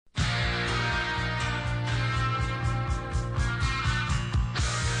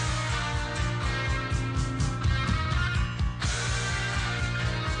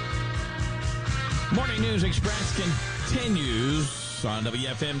Morning News Express continues on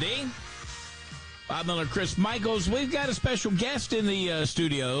WFMD. Bob Miller, Chris Michaels. We've got a special guest in the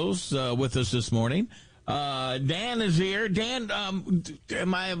studios with us this morning. Dan is here. Dan, I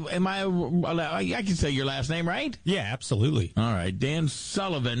can say your last name, right? Yeah, absolutely. All right. Dan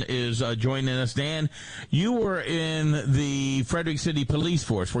Sullivan is joining us. Dan, you were in the Frederick City Police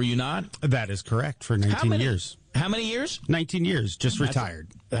Force, were you not? That is correct, for 19 years. How many years? 19 years, just retired.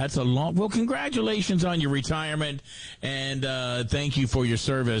 That's a long. Well, congratulations on your retirement, and thank you for your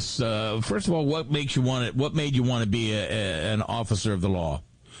service. First of all, what made you want to be an officer of the law?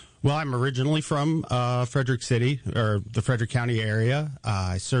 Well, I'm originally from Frederick City, or the Frederick County area.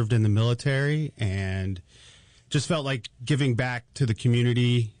 I served in the military and just felt like giving back to the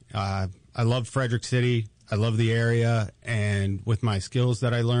community. I love Frederick City. I love the area, and with my skills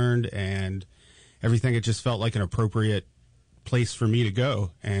that I learned and everything, it just felt like an appropriate place for me to go,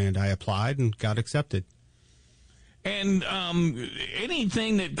 and I applied and got accepted. And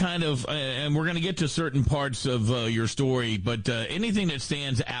anything that kind of, and we're going to get to certain parts of your story, but anything that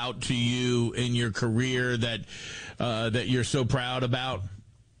stands out to you in your career that you're so proud about?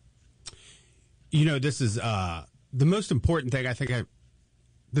 You know, this is the most important thing. I think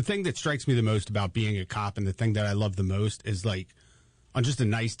the thing that strikes me the most about being a cop, and the thing that I love the most, is like on just a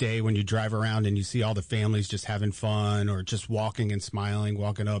nice day when you drive around and you see all the families just having fun, or just walking and smiling,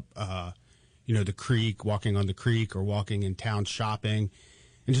 walking up the creek, walking on the creek, or walking in town shopping,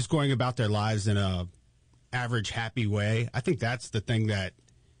 and just going about their lives in a average, happy way. I think that's the thing that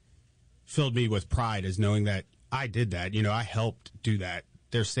filled me with pride, is knowing that I did that. You know, I helped do that.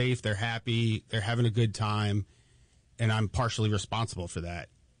 They're safe, they're happy, they're having a good time, and I'm partially responsible for that.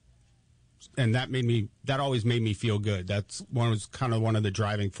 And that always made me feel good. Was kind of one of the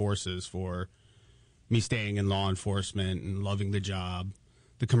driving forces for me staying in law enforcement and loving the job.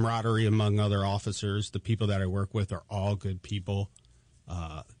 The camaraderie among other officers, the people that I work with are all good people.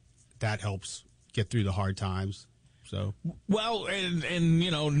 That helps get through the hard times. So, well, and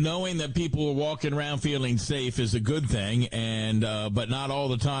knowing that people are walking around feeling safe is a good thing, and but not all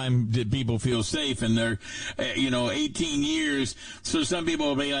the time did people feel safe, and they're 18 years. So some people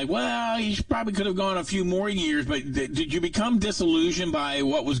will be like, well, you probably could have gone a few more years. But did you become disillusioned by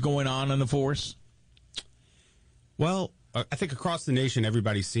what was going on in the force? Well, I think across the nation,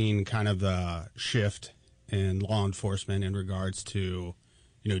 everybody's seen kind of the shift in law enforcement in regards to,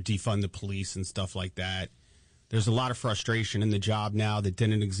 defund the police and stuff like that. There's a lot of frustration in the job now that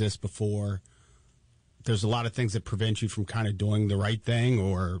didn't exist before. There's a lot of things that prevent you from kind of doing the right thing,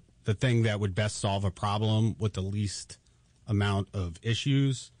 or the thing that would best solve a problem with the least amount of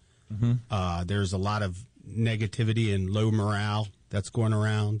issues. Mm-hmm. There's a lot of negativity and low morale that's going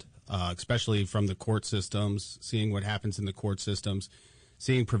around. Especially from the court systems, seeing what happens in the court systems,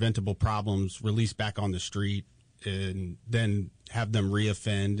 seeing preventable problems released back on the street, and then have them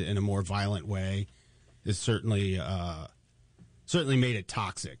reoffend in a more violent way is certainly made it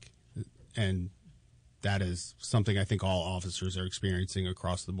toxic. And that is something I think all officers are experiencing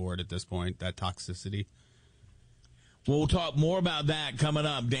across the board at this point, that toxicity. We'll talk more about that coming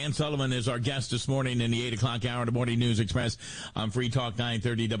up. Dan Sullivan is our guest this morning in the 8 o'clock hour of the Morning News Express on Free Talk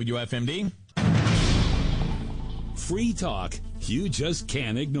 930 WFMD. Free Talk you just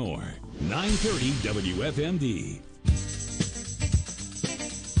can't ignore. 930 WFMD.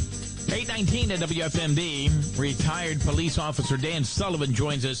 8:19 at WFMD. Retired police officer Dan Sullivan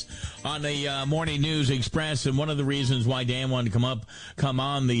joins us on the Morning News Express, and one of the reasons why Dan wanted to come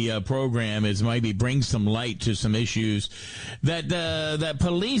on the program is maybe bring some light to some issues that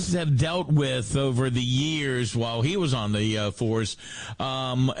police have dealt with over the years while he was on the force.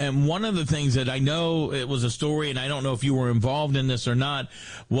 And one of the things that I know, it was a story, and I don't know if you were involved in this or not,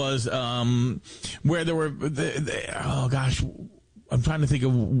 was where there were I'm trying to think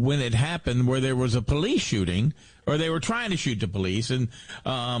of when it happened, where there was a police shooting, or they were trying to shoot the police, and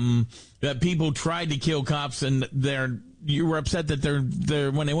that people tried to kill cops, and you were upset that they're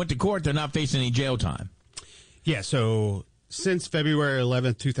when they went to court, they're not facing any jail time. Yeah, so since February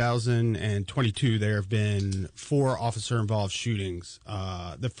 11th, 2022, there have been 4 officer-involved shootings.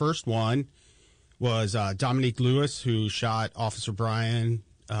 The first one was Dominique Lewis, who shot Officer Brian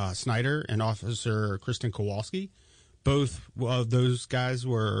Snyder and Officer Kristen Kowalski. Both of those guys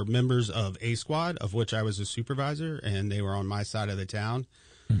were members of A Squad, of which I was a supervisor, and they were on my side of the town.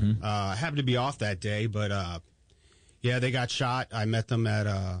 Mm-hmm. I happened to be off that day, but they got shot. I met them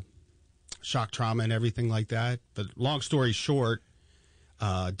at shock trauma and everything like that. But long story short,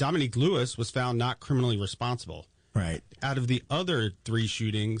 Dominique Lewis was found not criminally responsible. Right. Out of the other 3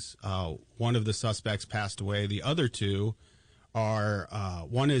 shootings, one of the suspects passed away. The other 2 are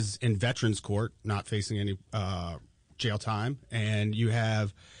one is in Veterans Court, not facing any jail time, and you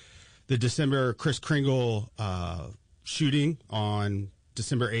have the December Kris Kringle shooting on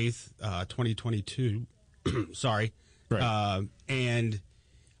December 8th, 2022. Sorry. Right. And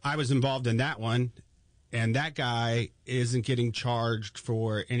I was involved in that one, and that guy isn't getting charged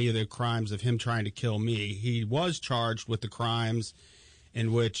for any of the crimes of him trying to kill me. He was charged with the crimes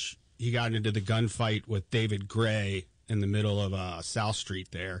in which he got into the gunfight with David Gray in the middle of South Street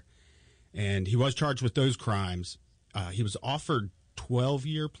there. And he was charged with those crimes. He was offered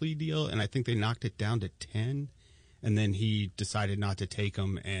 12-year plea deal, and I think they knocked it down to 10. And then he decided not to take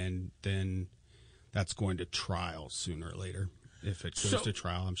them, and then that's going to trial sooner or later. If it goes to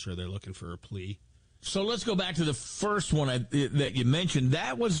trial, I'm sure they're looking for a plea. So let's go back to the first one that you mentioned.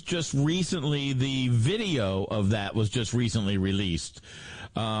 That was just recently, the video of that was just recently released.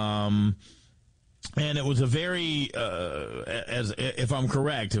 And it was a very, if I'm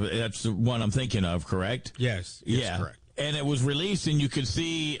correct, that's the one I'm thinking of, correct? Yes, correct. And it was released, and you could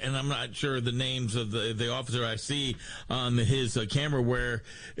see, and I'm not sure the names of the officer I see on his camera, where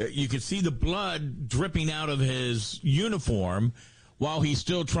you could see the blood dripping out of his uniform while he's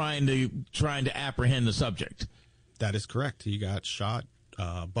still trying to apprehend the subject. That is correct. He got shot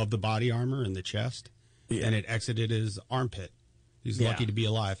above the body armor in the chest, and it exited his armpit. He's lucky to be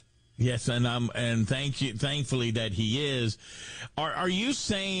alive. Yes, and thankfully that he is. Are you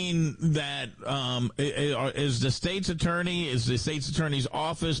saying that is the state's attorney's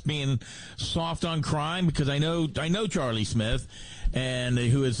office being soft on crime? Because I know Charlie Smith, and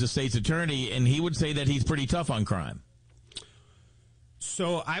who is the state's attorney, and he would say that he's pretty tough on crime.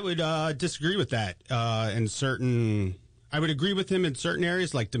 So I would disagree with that. I would agree with him in certain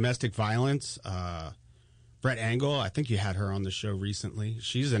areas like domestic violence. Brett Angle, I think you had her on the show recently.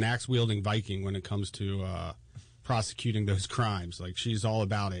 She's an axe-wielding Viking when it comes to prosecuting those crimes. Like, she's all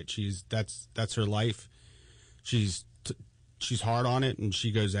about it. That's her life. She's hard on it, and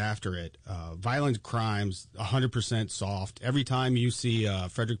she goes after it. Violent crimes, 100% soft. Every time you see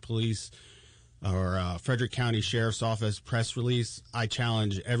Frederick Police or Frederick County Sheriff's Office press release, I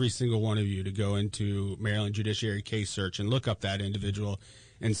challenge every single one of you to go into Maryland Judiciary Case Search and look up that individual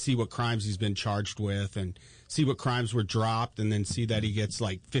and see what crimes he's been charged with and see what crimes were dropped, and then see that he gets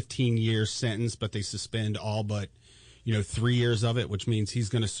like 15 years sentence, but they suspend all but 3 years of it, which means he's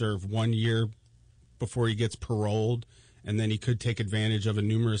going to serve 1 year before he gets paroled, and then he could take advantage of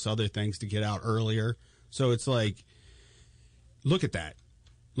numerous other things to get out earlier. So it's like, look at that,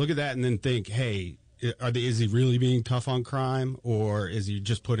 and then think, hey, is he really being tough on crime, or is he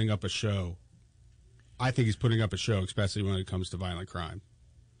just putting up a show? I think he's putting up a show, especially when it comes to violent crime.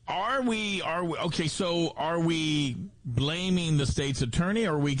 Are we blaming the state's attorney,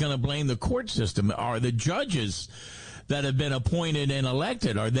 or are we going to blame the court system? Are the judges that have been appointed and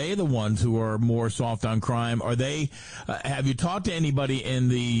elected, are they the ones who are more soft on crime? Are they? Have you talked to anybody in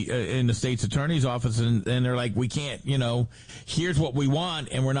the state's attorney's office, and they're like, we can't, here's what we want,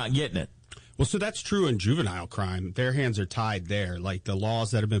 and we're not getting it? Well, so that's true in juvenile crime. Their hands are tied there. Like, the laws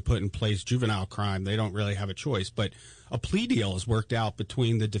that have been put in place, juvenile crime, they don't really have a choice. But a plea deal is worked out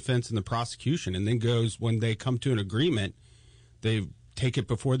between the defense and the prosecution, and then when they come to an agreement, they take it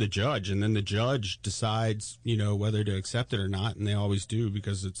before the judge, and then the judge decides, whether to accept it or not, and they always do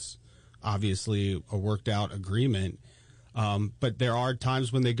because it's obviously a worked out agreement. But there are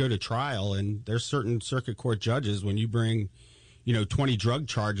times when they go to trial, and there's certain circuit court judges, when you bring 20 drug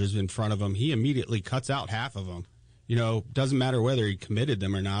charges in front of him, he immediately cuts out half of them. Doesn't matter whether he committed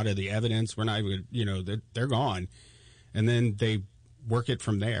them or not, or the evidence, we're not even, they're gone. And then they work it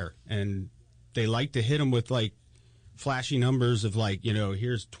from there. And they like to hit them with, like, flashy numbers of, like,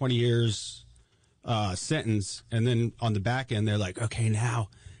 here's 20 years sentence. And then on the back end, they're like, okay, now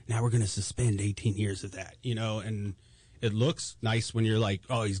we're going to suspend 18 years of that, and it looks nice when you're like,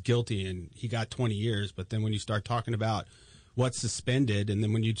 oh, he's guilty and he got 20 years. But then when you start talking about what's suspended, and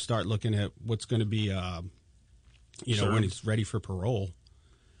then when you start looking at what's going to be, when he's ready for parole,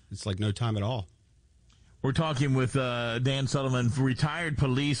 it's like no time at all. We're talking with Dan Sullivan, retired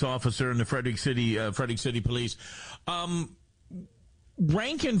police officer in the Frederick City Police.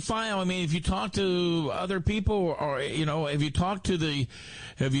 Rank and file. I mean, if you talk to other people, or have you talked to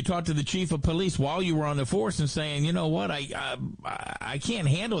the chief of police while you were on the force and saying, you know what, I can't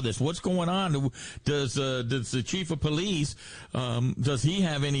handle this. What's going on? Does the chief of police does he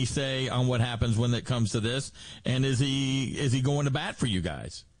have any say on what happens when it comes to this? And is he going to bat for you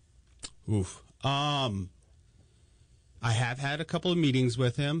guys? Oof. I have had a couple of meetings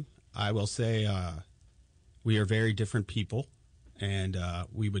with him. I will say we are very different people, and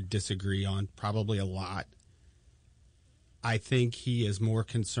we would disagree on probably a lot. I think he is more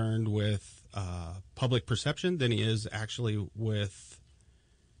concerned with public perception than he is actually with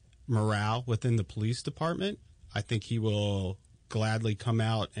morale within the police department. I think he will gladly come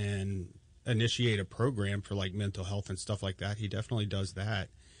out and initiate a program for like mental health and stuff like that. He definitely does that.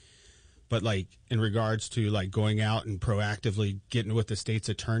 But like in regards to like going out and proactively getting with the state's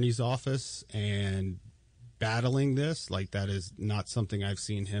attorney's office and battling this, like that is not something I've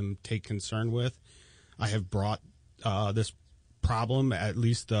seen him take concern with. I have brought this problem, at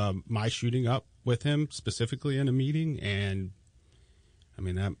least my shooting, up with him specifically in a meeting, and I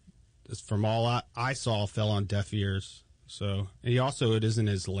mean that is, from all I saw, fell on deaf ears. So and it isn't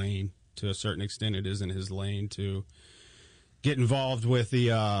his lane. To a certain extent, it isn't his lane to get involved with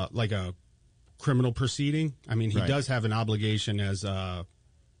the like a criminal proceeding. I mean, he does have an obligation as an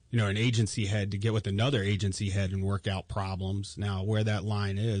agency head to get with another agency head and work out problems. Now, where that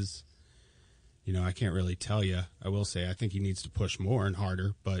line is, I can't really tell you. I will say I think he needs to push more and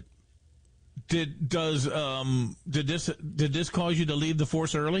harder. But did this cause you to leave the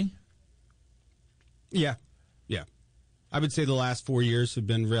force early? Yeah. I would say the last 4 years have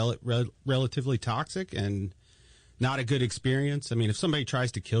been relatively toxic and not a good experience. I mean, if somebody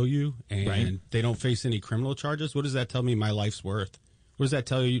tries to kill you and they don't face any criminal charges, what does that tell me my life's worth? What does that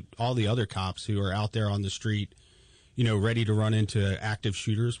tell you, all the other cops who are out there on the street, ready to run into active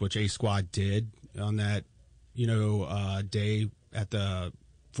shooters, which A Squad did on that, day at the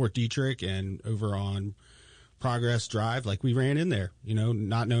Fort Detrick and over on Progress Drive? Like, we ran in there,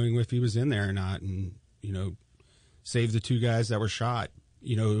 not knowing if he was in there or not, and, saved the 2 guys that were shot.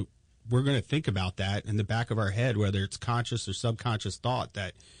 We're going to think about that in the back of our head, whether it's conscious or subconscious thought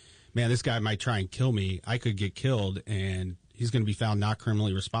that, man, this guy might try and kill me. I could get killed, and he's going to be found not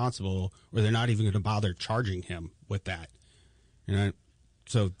criminally responsible, or they're not even going to bother charging him with that.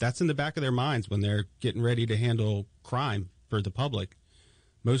 So that's in the back of their minds when they're getting ready to handle crime for the public.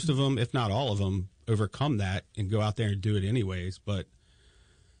 Most of them, if not all of them, overcome that and go out there and do it anyways. But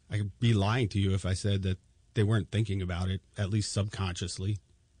I could be lying to you if I said that they weren't thinking about it, at least subconsciously.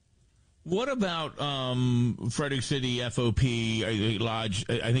 What about Frederick City FOP Lodge?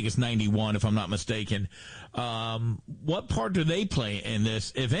 I think it's 91, if I'm not mistaken. What part do they play in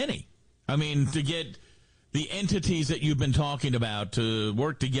this, if any? I mean, to get the entities that you've been talking about to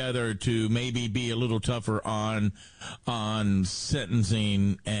work together to maybe be a little tougher on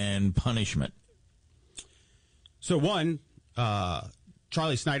sentencing and punishment. So one,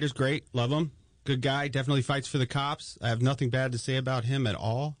 Charlie Snyder's great. Love him. Good guy. Definitely fights for the cops. I have nothing bad to say about him at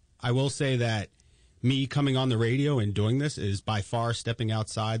all. I will say that me coming on the radio and doing this is by far stepping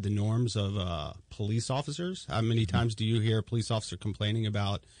outside the norms of police officers. How many times do you hear a police officer complaining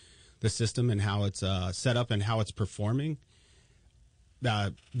about the system and how it's set up and how it's performing?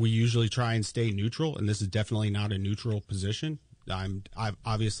 We usually try and stay neutral, and this is definitely not a neutral position. I'm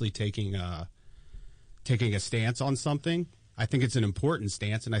obviously taking a stance on something. I think it's an important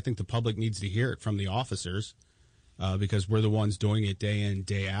stance, and I think the public needs to hear it from the officers because we're the ones doing it day in,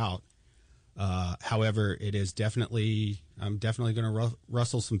 day out. However, it is I'm definitely going to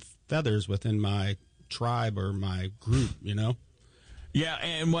rustle some feathers within my tribe or my group, Yeah,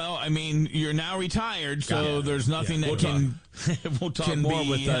 and well, I mean, you're now retired, so there's nothing that can we'll talk more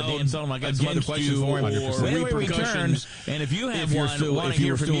with Dan Sullivan. I got some other questions for him. When we return, and if you have one, want to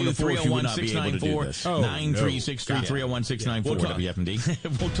hear from you, 301-694-9363,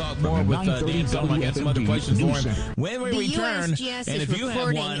 301-694-WFMD. We'll talk more with Dan Sullivan. I got some other questions for him. When we return, and if you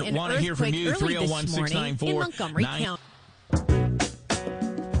have one, want to hear from you,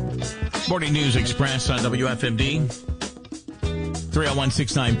 301-694-9363. Morning News Express on WFMD.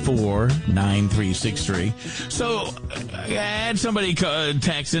 301-694-9363. So I had somebody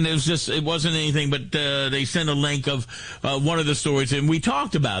text, and it wasn't anything, but they sent a link of one of the stories, and we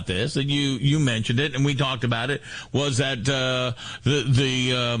talked about this, and you mentioned it, and we talked about it, was that the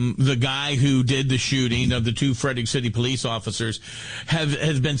guy who did the shooting of the 2 Frederick City police officers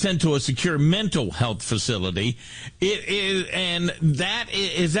has been sent to a secure mental health facility. Is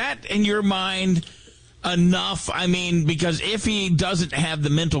that in your mind enough? I mean, because if he doesn't have the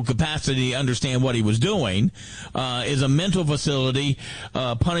mental capacity to understand what he was doing, is a mental facility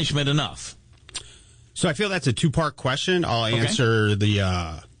punishment enough? So I feel that's a 2-part question. I'll answer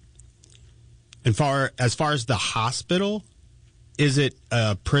the as far as the hospital, is it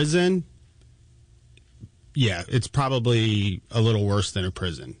a prison? Yeah, it's probably a little worse than a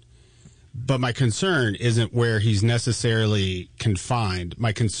prison. But my concern isn't where he's necessarily confined.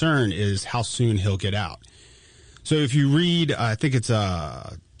 My concern is how soon he'll get out. So if you read, I think it's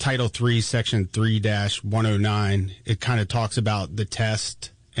Title 3, Section 3-109, it kind of talks about the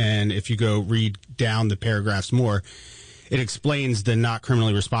test. And if you go read down the paragraphs more, it explains the not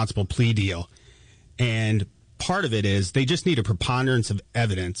criminally responsible plea deal. And part of it is they just need a preponderance of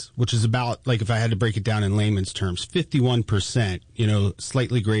evidence, which is about, like, if I had to break it down in layman's terms, 51%,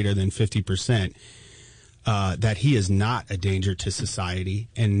 slightly greater than 50%, that he is not a danger to society,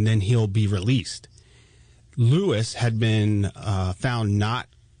 and then he'll be released. Lewis had been found not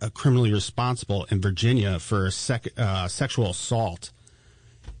criminally responsible in Virginia for a sexual assault,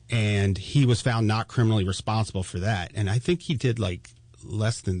 and he was found not criminally responsible for that. And I think he did like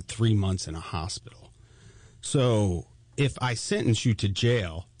less than 3 months in a hospital. So if I sentence you to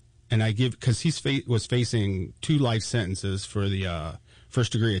jail, and I give, because he was facing 2 life sentences for the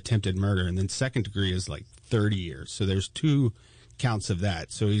first degree attempted murder, and then second degree is like 30 years. So there's 2 counts of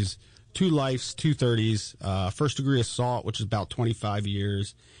that. So he's 2 lives, 2 30s, first degree assault, which is about 25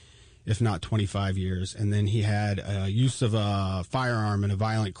 years, if not 25 years. And then he had use of a firearm in a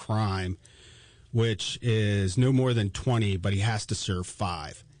violent crime, which is no more than 20, but he has to serve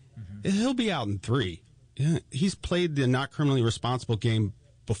 5. Mm-hmm. He'll be out in 3. Yeah, he's played the not criminally responsible game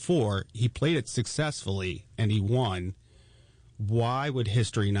before. He played it successfully, and he won. Why would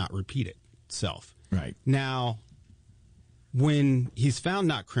history not repeat itself? Right. Now, when he's found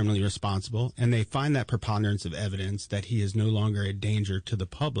not criminally responsible and they find that preponderance of evidence that he is no longer a danger to the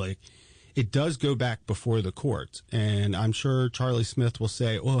public, it does go back before the courts. And I'm sure Charlie Smith will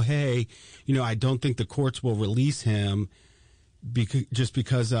say, well, hey, I don't think the courts will release him just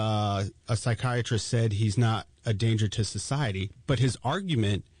because a psychiatrist said he's not a danger to society. But his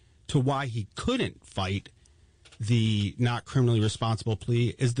argument to why he couldn't fight the not criminally responsible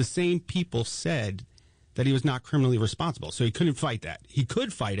plea is the same people said that he was not criminally responsible. So he couldn't fight that. He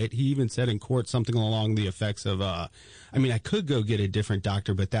could fight it. He even said in court something along the effects of, I could go get a different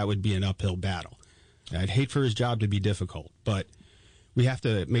doctor, but that would be an uphill battle. I'd hate for his job to be difficult, but we have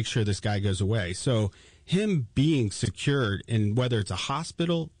to make sure this guy goes away. So him being secured in whether it's a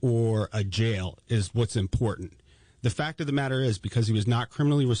hospital or a jail is what's important. The fact of the matter is, because he was not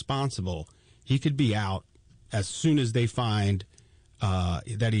criminally responsible, he could be out as soon as they find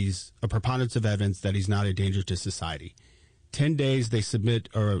that he's a preponderance of evidence that he's not a danger to society. 10 days they submit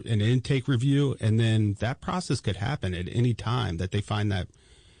an intake review, and then that process could happen at any time that they find that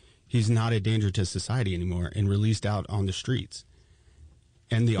he's not a danger to society anymore and released out on the streets.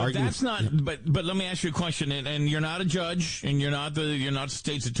 And the argument that's not. But let me ask you a question. And you're not a judge, and you're not the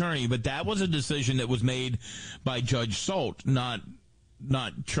state's attorney. But that was a decision that was made by Judge Salt, not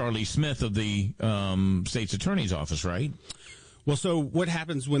Charlie Smith of the state's attorney's office, right? Well, so what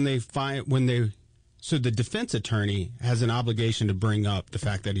happens so the defense attorney has an obligation to bring up the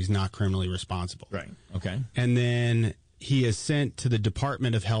fact that he's not criminally responsible. Right. Okay. And then he is sent to the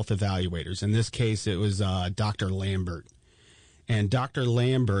Department of Health evaluators. In this case, it was Dr. Lambert. And Dr.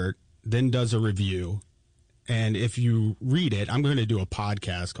 Lambert then does a review. And if you read it, I'm going to do a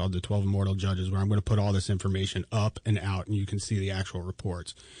podcast called The 12 Immortal Judges, where I'm going to put all this information up and out, and you can see the actual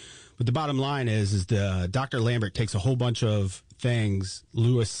reports. But the bottom line is Dr. Lambert takes a whole bunch of things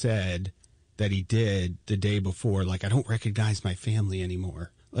Lewis said that he did the day before, like, I don't recognize my family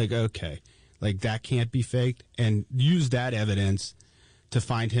anymore. Like, okay, like that can't be faked, and use that evidence to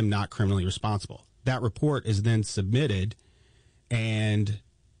find him not criminally responsible. That report is then submitted, and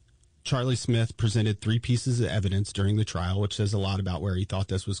Charlie Smith presented 3 pieces of evidence during the trial, which says a lot about where he thought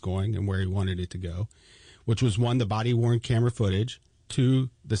this was going and where he wanted it to go, which was 1, the body-worn camera footage. 2,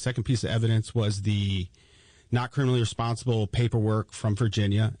 the second piece of evidence was the not criminally responsible paperwork from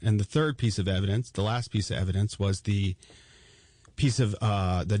Virginia. And the third piece of evidence, the last piece of evidence, was the piece of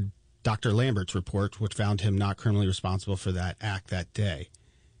the Dr. Lambert's report, which found him not criminally responsible for that act that day.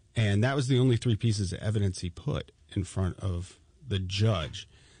 And that was the only 3 pieces of evidence he put in front of the judge.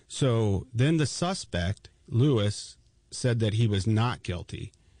 So then the suspect, Lewis, said that he was not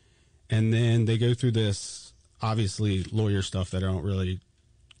guilty. And then they go through this, obviously, lawyer stuff that I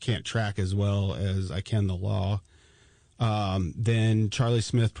can't track as well as I can the law. Then Charlie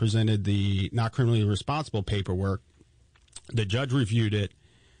Smith presented the not criminally responsible paperwork. The judge reviewed it.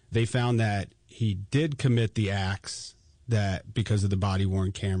 They found that he did commit the acts that because of the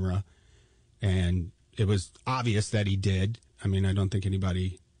body-worn camera, and it was obvious that he did. I mean, I don't think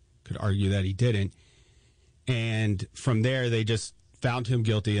anybody could argue that he didn't. And from there, they just found him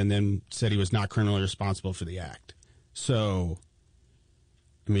guilty and then said he was not criminally responsible for the act. So,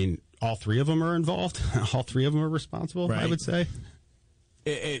 I mean, all 3 of them are involved. All 3 of them are responsible, right. I would say.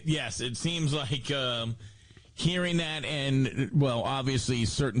 Yes, it seems like hearing that, and, well, obviously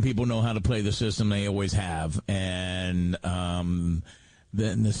certain people know how to play the system. They always have. And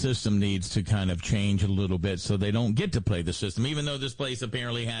then the system needs to kind of change a little bit so they don't get to play the system, even though this place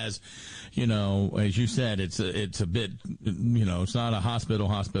apparently has, as you said, it's a bit, it's not a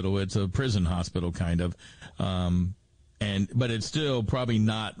hospital, it's a prison hospital kind of, but it's still probably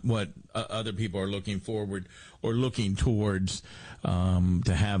not what other people are looking forward or looking towards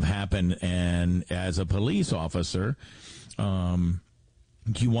to have happen. And as a police officer,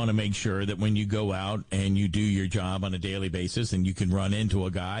 you want to make sure that when you go out and you do your job on a daily basis and you can run into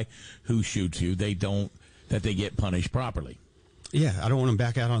a guy who shoots you, that they get punished properly. Yeah, I don't want him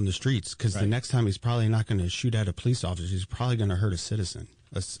back out on the streets because the next time he's probably not going to shoot at a police officer. He's probably going to hurt a citizen,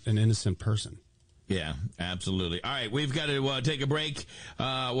 an innocent person. Yeah, absolutely. All right, we've got to take a break.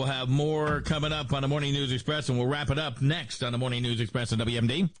 We'll have more coming up on the Morning News Express, and we'll wrap it up next on the Morning News Express on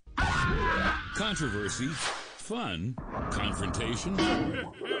WMD. Controversy, fun, confrontation,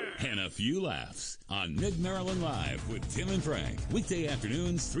 and a few laughs on Mid-Maryland Live with Tim and Frank. Weekday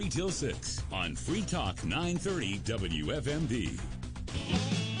afternoons 3 till 6 on Free Talk 930 WFMD.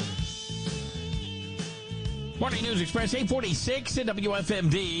 Morning News Express, 846 at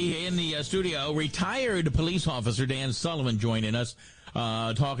WFMD. In the studio, retired police officer Dan Sullivan joining us,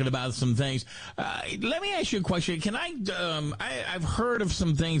 talking about some things. Let me ask you a question. Can I've heard of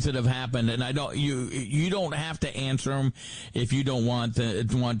some things that have happened, and you don't have to answer them if you don't want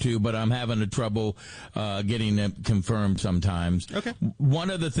to, but I'm having trouble getting them confirmed sometimes. Okay.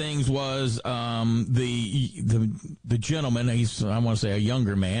 One of the things was the gentleman, I want to say a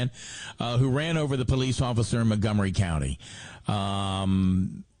younger man, who ran over the police officer in Montgomery County.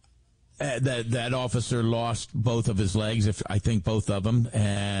 That officer lost both of his legs, I think both of them.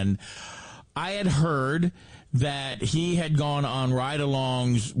 And I had heard that he had gone on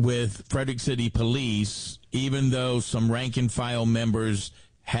ride-alongs with Frederick City Police, even though some rank-and-file members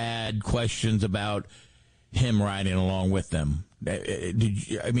had questions about him riding along with them.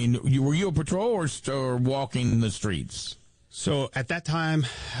 Were you a patrol or walking the streets? So at that time,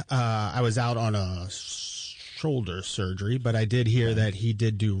 I was out on a shoulder surgery, but I did hear that he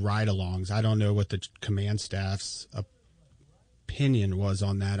did do ride-alongs. I don't know what the command staff's opinion was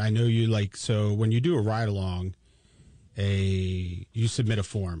on that. I know so when you do a ride-along, you submit a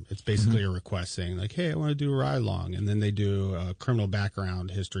form. It's basically a request saying hey, I want to do a ride-along. And then they do a criminal background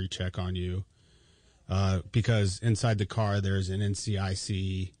history check on you because inside the car there's an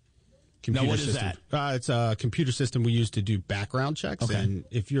NCIC computer now, what system. Is that? It's a computer system we use to do background checks. Okay. And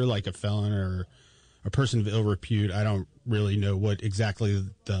if you're a felon or a person of ill repute, I don't really know what exactly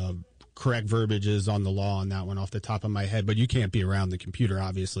the correct verbiage is on the law on that one off the top of my head, but you can't be around the computer,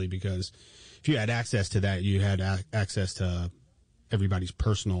 obviously, because if you had access to that, you had access to everybody's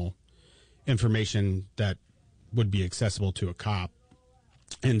personal information that would be accessible to a cop.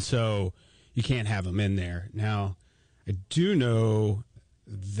 And so you can't have them in there. Now, I do know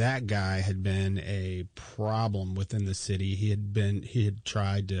that guy had been a problem within the city. He had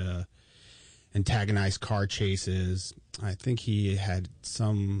tried to antagonize car chases. I think he had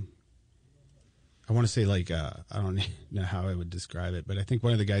I want to say I don't know how I would describe it, but I think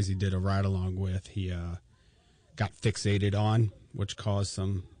one of the guys he did a ride along with, he got fixated on, which caused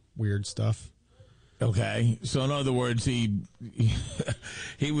some weird stuff. Okay. So in other words, he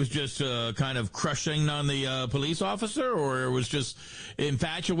was just kind of crushing on the police officer, or was just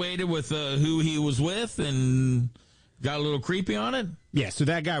infatuated with who he was with and got a little creepy on it? Yeah, so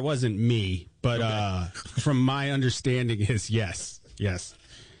that guy wasn't me, but from my understanding is yes.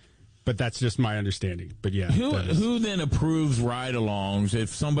 But that's just my understanding. But yeah. Who then approves ride-alongs? If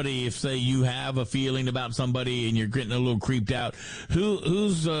say you have a feeling about somebody and you're getting a little creeped out, who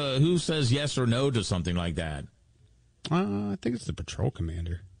says yes or no to something like that? I think it's the patrol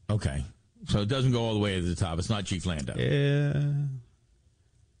commander. Okay. So it doesn't go all the way to the top. It's not Chief Lando. There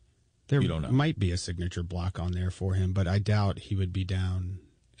you don't know. Might be a signature block on there for him, but I doubt he would be down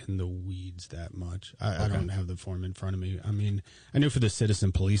in the weeds that much. I don't have the form in front of me. I mean, I know for the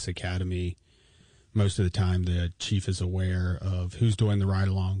Citizen Police Academy, most of the time the chief is aware of who's doing the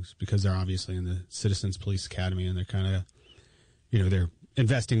ride-alongs because they're obviously in the Citizens Police Academy and they're kind of, they're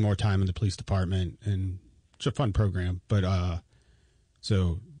investing more time in the police department, and it's a fun program. But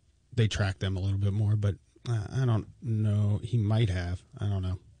so they track them a little bit more, but I don't know. He might have. I don't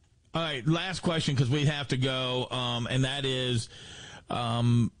know. All right, last question because we have to go, and that is,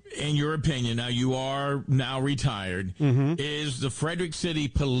 in your opinion, now you are now retired, is the Frederick City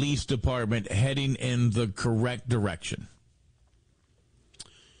Police Department heading in the correct direction?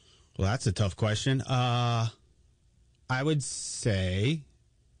 Well, that's a tough question. I would say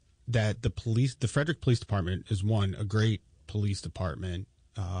that the Frederick Police Department is a great police department.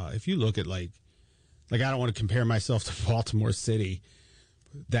 If you look at I don't want to compare myself to Baltimore City,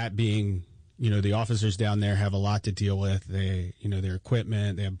 that being, the officers down there have a lot to deal with. They, their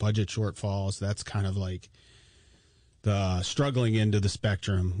equipment, they have budget shortfalls. That's kind of like the struggling end of the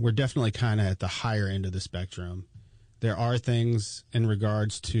spectrum. We're definitely kind of at the higher end of the spectrum. There are things in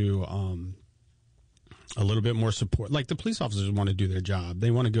regards to a little bit more support. Like the police officers want to do their job.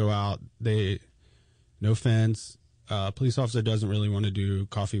 They want to go out. No offense, police officer doesn't really want to do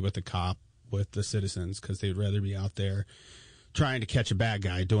coffee with the cop with the citizens because they'd rather be out there trying to catch a bad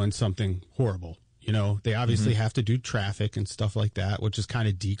guy doing something horrible. They obviously have to do traffic and stuff like that, which has kind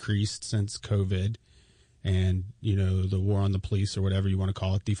of decreased since COVID and, the war on the police or whatever you want to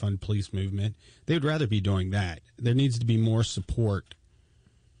call it, defund police movement. They would rather be doing that. There needs to be more support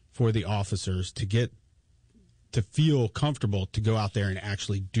for the officers to feel comfortable to go out there and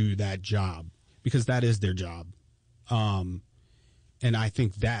actually do that job, because that is their job. And I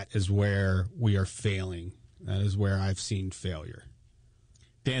think that is where we are failing. That is where I've seen failure.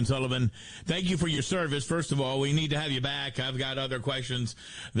 Dan Sullivan, thank you for your service. First of all, we need to have you back. I've got other questions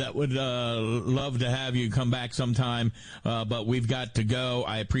that would love to have you come back sometime, but we've got to go.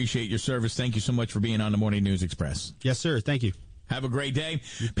 I appreciate your service. Thank you so much for being on the Morning News Express. Yes, sir. Thank you. Have a great day.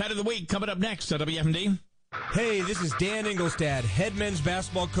 Pet of the Week coming up next at WFMD. Hey, this is Dan Ingolstad, head men's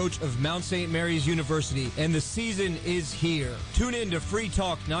basketball coach of Mount St. Mary's University, and the season is here. Tune in to Free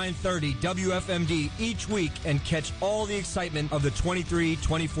Talk 930 WFMD each week and catch all the excitement of the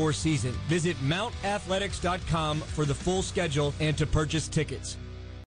 23-24 season. Visit mountathletics.com for the full schedule and to purchase tickets.